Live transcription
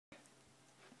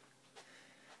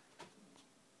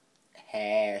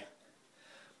hair.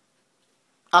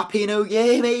 Happy New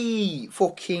Year, mate!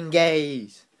 Fucking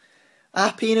gays.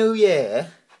 Happy New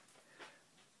Year.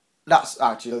 That's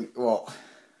actually what.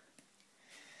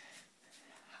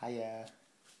 Hiya.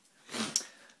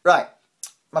 Right.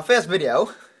 My first video.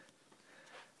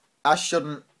 I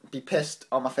shouldn't be pissed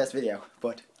on my first video,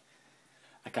 but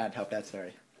I can't help that,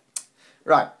 sorry.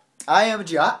 Right. I am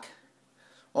Jack,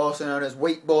 also known as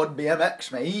Wakeboard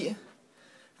BMX, mate.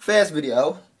 First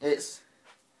video, it's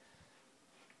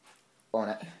on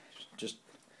it. Just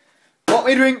put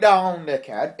me drink down,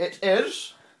 dickhead. It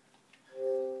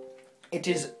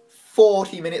is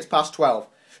 40 minutes past 12.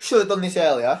 Should have done this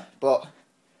earlier, but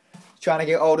trying to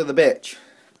get hold of the bitch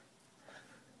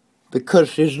because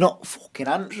she's not fucking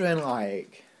answering.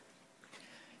 Like,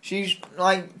 she's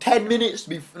like 10 minutes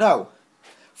before, no,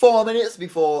 4 minutes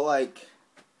before like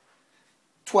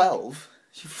 12.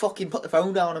 She fucking put the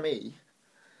phone down on me.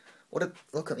 What a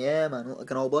look at the air, man. Look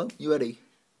like an old bloke. You ready?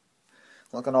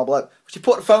 Look like an old bloke. She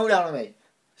put the phone down on me.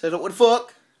 Says, what the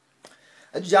fuck?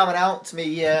 And jamming out to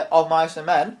me Of Mice and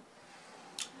Men.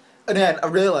 And then I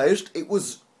realised it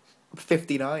was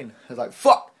 59. I was like,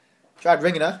 fuck! Tried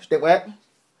ringing her. She didn't work.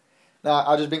 Nah,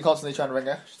 I've just been constantly trying to ring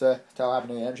her. Just to tell her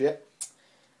Happy New Year and shit.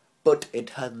 But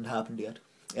it hasn't happened yet.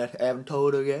 I haven't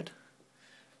told her yet.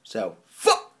 So,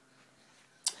 fuck!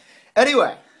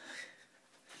 Anyway.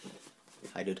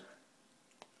 I did.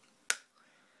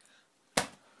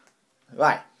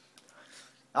 Right.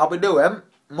 I'll be doing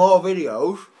more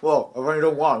videos. Well, I've only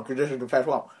done one because this is the first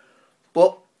one.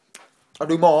 But I'll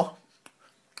do more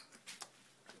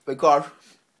because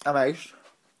I'm ace.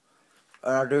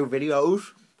 And I'll do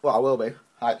videos. Well, I will be.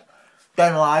 Like, day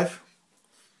in my life,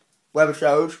 web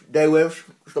shows, day with,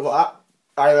 stuff like that.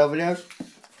 IRL videos.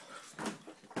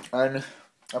 And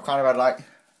I've kind of had like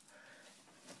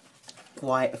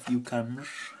quite a few cameras.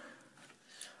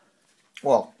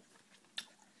 Well,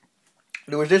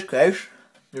 there was this case.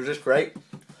 There was this crate.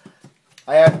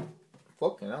 I had,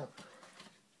 fucking hell.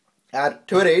 I had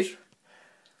 2 of these.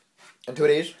 And 2 of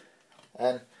these.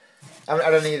 And I haven't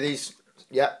had any of these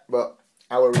yet, but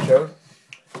I will return.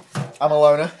 I'm a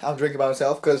loner. I'm drinking by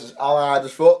myself because I'm hard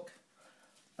as fuck.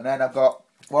 And then I've got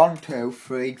 1, 2,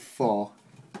 3, 4.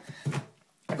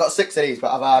 I've got 6 of these,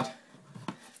 but I've had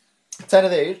 10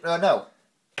 of these. No.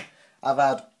 I've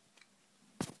had,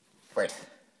 wait.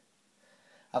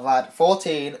 I've had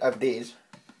 14 of these,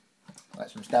 like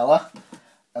some Stella,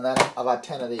 and then I've had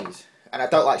 10 of these. And I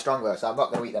don't like Strongbow, so I'm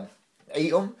not going to eat them.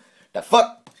 Eat them? The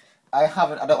fuck? I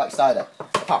don't like cider,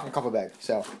 apart from Copperberg,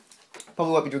 so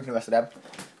probably won't be drinking the rest of them.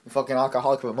 I'm fucking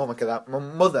alcoholic of a mum, because my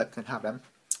mother can have them.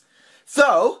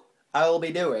 So, I will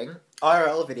be doing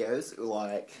IRL videos,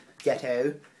 like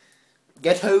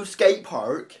ghetto skate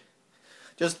park,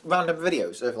 just random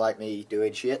videos of like me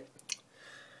doing shit.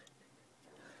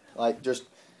 Like just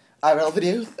IRL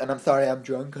videos, and I'm sorry I'm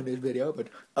drunk on this video, but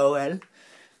oh well.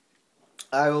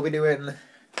 I will be doing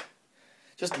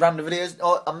just random videos,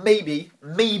 or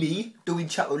maybe doing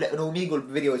chat with Little Omegle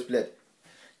video split.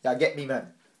 Yeah, get me,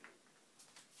 man.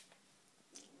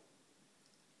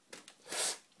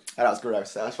 Oh, that's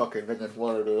gross. That's fucking ringing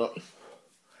water to that.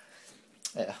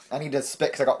 Yeah, I need to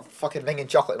spit because I got fucking ringing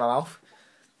chocolate in my mouth.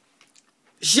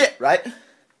 Shit, right?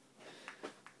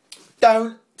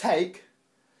 Don't take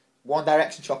One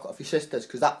Direction chocolate off your sisters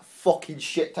because that fucking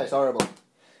shit tastes horrible.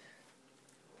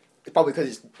 It's probably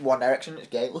because it's One Direction, it's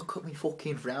gay. Look at me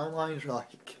fucking frown lines,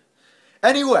 like.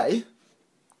 Anyway,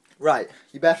 right,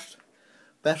 you best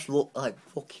look like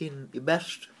fucking, you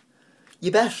best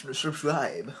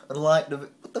subscribe and like the,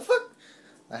 what the fuck?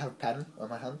 I have a pen on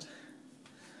my hand.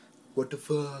 What the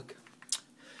fuck?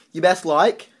 You best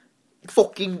like,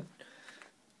 fucking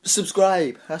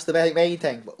subscribe. That's the main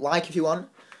thing. But like if you want.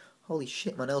 Holy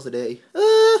shit, my nails are dirty.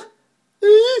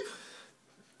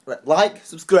 Right, like,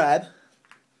 subscribe,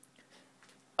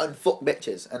 and fuck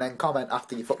bitches. And then comment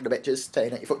after you fuck the bitches,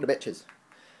 saying that you fuck the bitches.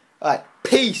 Alright,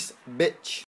 peace, bitch.